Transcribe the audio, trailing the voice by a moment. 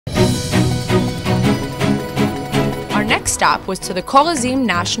next stop was to the Korazim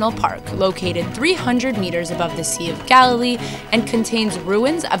National Park, located 300 meters above the Sea of Galilee and contains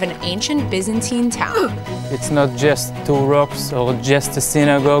ruins of an ancient Byzantine town. It's not just two rocks or just a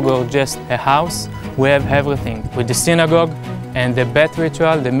synagogue or just a house. We have everything. With the synagogue and the bath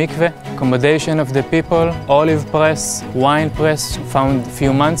ritual, the mikveh, accommodation of the people, olive press, wine press found a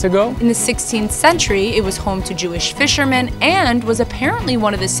few months ago. In the 16th century, it was home to Jewish fishermen and was apparently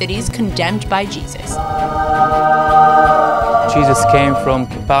one of the cities condemned by Jesus. Jesus came from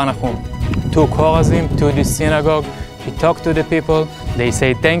Capernaum to Korazim, to this synagogue. He talked to the people. They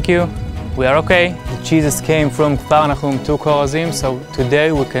say, thank you, we are okay. Jesus came from Capernaum to Korazim, so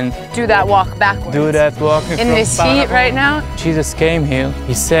today we can do that walk backwards. Do that walk in this heat right now. Jesus came here.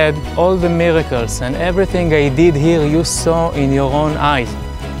 He said, all the miracles and everything I did here you saw in your own eyes,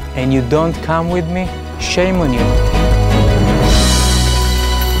 and you don't come with me? Shame on you.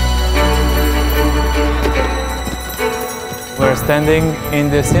 We're standing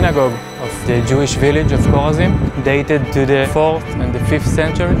in the synagogue of the Jewish village of Korazim, dated to the 4th and the 5th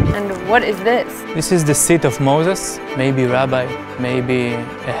century. And what is this? This is the seat of Moses. Maybe rabbi, maybe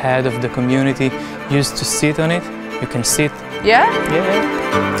a head of the community used to sit on it. You can sit. Yeah?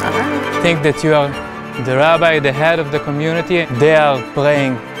 Yeah. Think that you are the rabbi, the head of the community. They are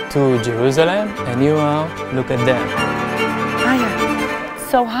praying to Jerusalem, and you are, look at them.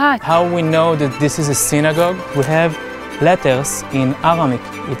 So hot. How we know that this is a synagogue? We have letters in Aramaic.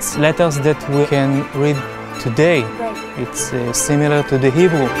 It's letters that we can read today. Right. It's similar to the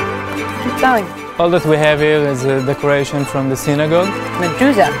Hebrew. Keep going. All that we have here is a decoration from the synagogue.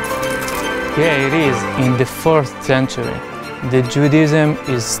 Medusa. Yeah, it is. In the 4th century, the Judaism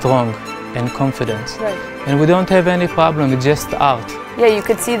is strong and confident. Right. And we don't have any problem, it's just art. Yeah, you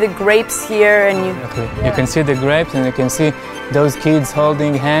could see the grapes here and you... Exactly. Yeah. You can see the grapes and you can see those kids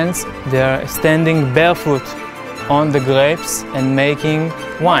holding hands. They're standing barefoot on the grapes and making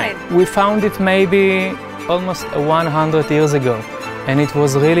wine. We found it maybe almost 100 years ago, and it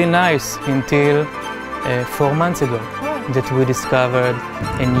was really nice until 4 months ago that we discovered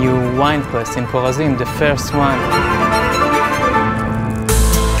a new wine press in Korazim, the first one.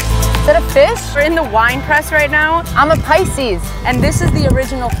 Is that a fish? We're in the wine press right now. I'm a Pisces, and this is the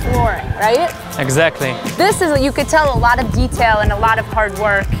original flooring, right? Exactly. This is, you could tell, a lot of detail and a lot of hard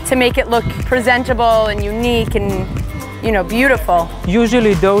work to make it look presentable and unique and, you know, beautiful.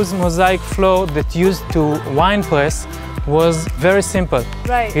 Usually those mosaic floor that used to wine press was very simple.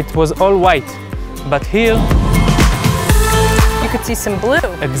 Right. It was all white, but here you could see some blue.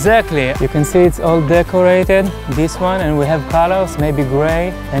 Exactly. You can see it's all decorated, this one, and we have colors, maybe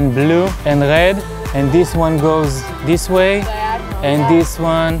gray and blue and red, and this one goes this way, and this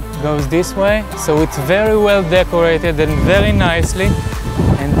one goes this way. So it's very well decorated and very nicely.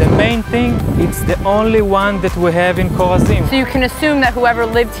 And the main thing, it's the only one that we have in Korazim. So you can assume that whoever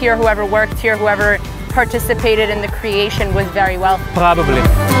lived here, whoever worked here, whoever participated in the creation was very wealthy. Probably.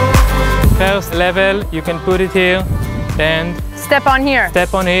 First level, you can put it here and step on here.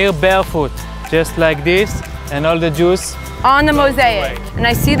 Step on here barefoot, just like this, and all the juice on the mosaic. And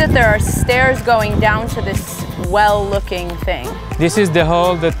I see that there are stairs going down to this well-looking thing. This is the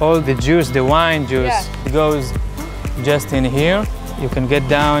hole that all the juice, the wine juice, goes just in here. You can get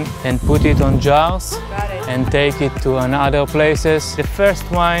down and put it on jars and take it to other places. The first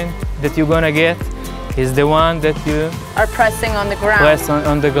wine that you're gonna get is the one that you are pressing on the ground. Press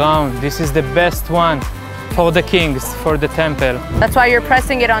on the ground. This is the best one for the kings, for the temple. That's why you're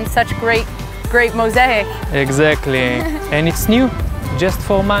pressing it on such great mosaic. Exactly. And it's new, just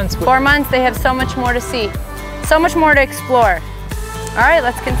 4 months. 4 months, they have so much more to see, so much more to explore. All right,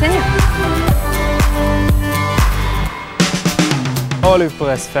 let's continue. Olive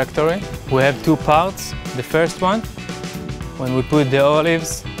press factory. We have 2 parts. The first one, when we put the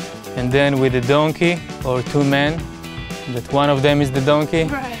olives, and then with a donkey or 2 men, that one of them is the donkey.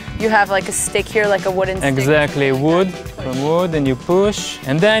 Right. You have like a stick here, like a wooden stick. Exactly, wood, from wood, and you push,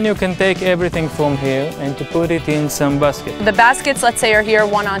 and then you can take everything from here and to put it in some basket. The baskets, let's say, are here,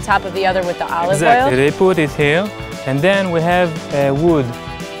 one on top of the other with the olive exactly. oil. They put it here, and then we have wood,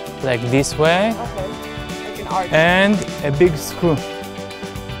 like this way, like an arch. And a big screw.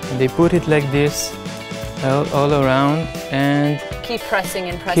 And they put it like this, all around, and keep pressing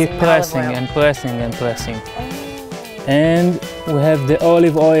and pressing. Keep pressing and pressing and pressing. And we have the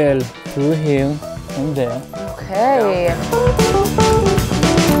olive oil through here and there. Okay.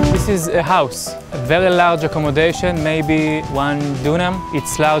 This is a house, a very large accommodation, maybe 1 dunam.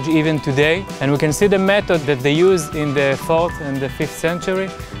 It's large even today. And we can see the method that they used in the 4th and the 5th century.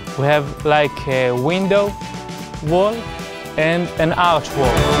 We have like a window wall and an arch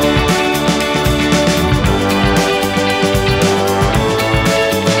wall.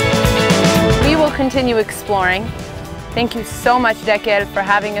 continue exploring. Thank you so much, Dekel, for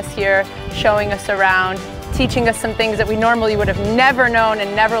having us here, showing us around, teaching us some things that we normally would have never known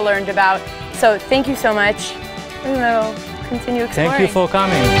and never learned about. So thank you so much. Continue exploring. Thank you for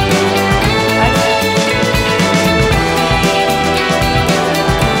coming.